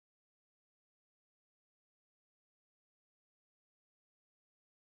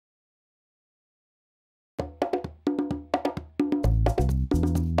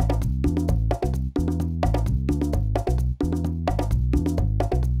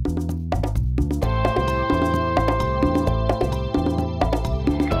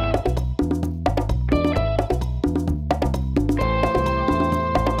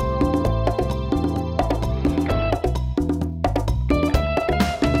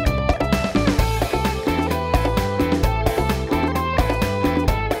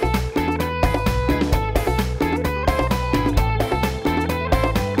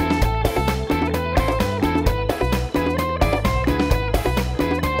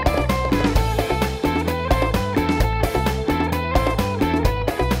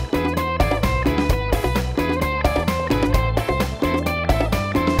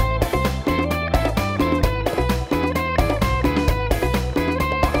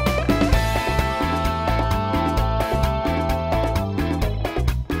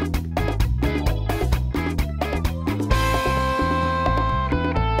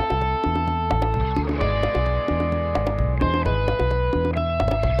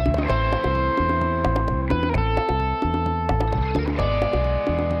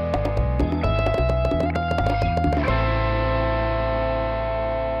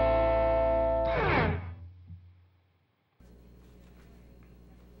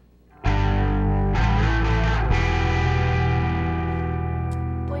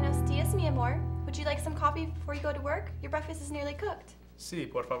coffee before you go to work? Your breakfast is nearly cooked.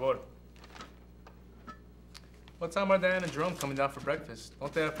 Sí, por favor. What time are Diane and Jerome coming down for breakfast?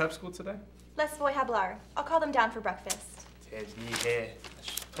 Don't they have prep school today? Les voy hablar. I'll call them down for breakfast. Te dije.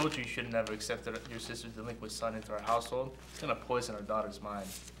 I told you you should never accept your sister's delinquent son into our household. It's gonna poison our daughter's mind.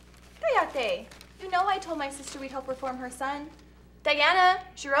 Cállate. You know I told my sister we'd help reform her son. Diana,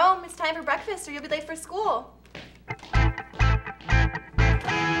 Jerome, it's time for breakfast or you'll be late for school.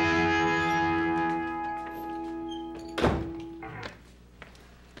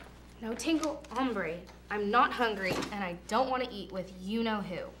 No tengo hambre. I'm not hungry, and I don't want to eat with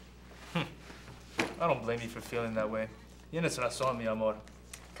you-know-who. I don't blame you for feeling that way. Tienes razón, mi amor.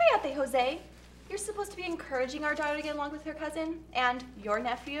 Cállate, Jose. You're supposed to be encouraging our daughter to get along with her cousin and your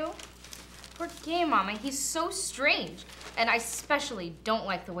nephew. Por qué, Mama? He's so strange, and I especially don't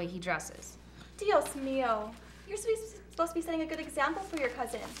like the way he dresses. Dios mío. You're supposed to be setting a good example for your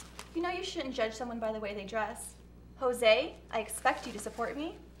cousin. You know you shouldn't judge someone by the way they dress. Jose, I expect you to support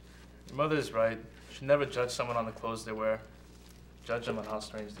me. Your mother is right. You should never judge someone on the clothes they wear. Judge them on how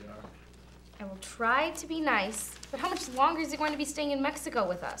strange they are. I will try to be nice, but how much longer is he going to be staying in Mexico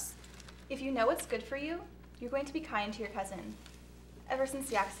with us? If you know what's good for you, you're going to be kind to your cousin. Ever since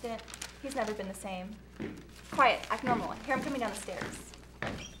the accident, he's never been the same. Quiet, act normal. Hear him coming down the stairs.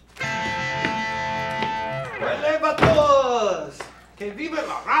 ¡Huele, vatos! ¡Que vive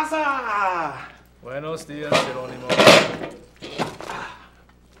la raza! Buenos días, Jerónimo.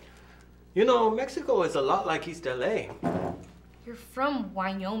 You know, Mexico is a lot like East LA. You're from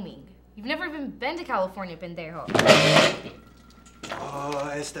Wyoming. You've never even been to California, pendejo. Oh,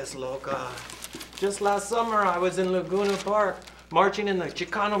 esta es loca. Just last summer, I was in Laguna Park, marching in the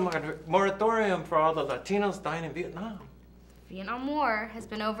Chicano moratorium for all the Latinos dying in Vietnam. Vietnam War has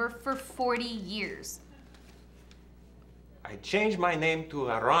been over for 40 years. I changed my name to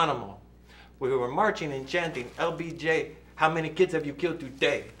Geronimo. We were marching and chanting, LBJ, how many kids have you killed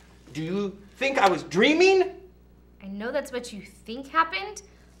today? Do you think I was dreaming? I know that's what you think happened,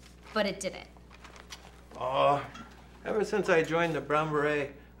 but it didn't. Oh, ever since I joined the Brown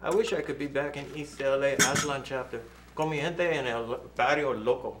Beret, I wish I could be back in East LA Aslan chapter, con mi gente en el barrio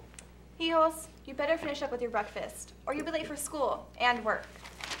loco. Hijos, you better finish up with your breakfast, or you'll be late for school and work.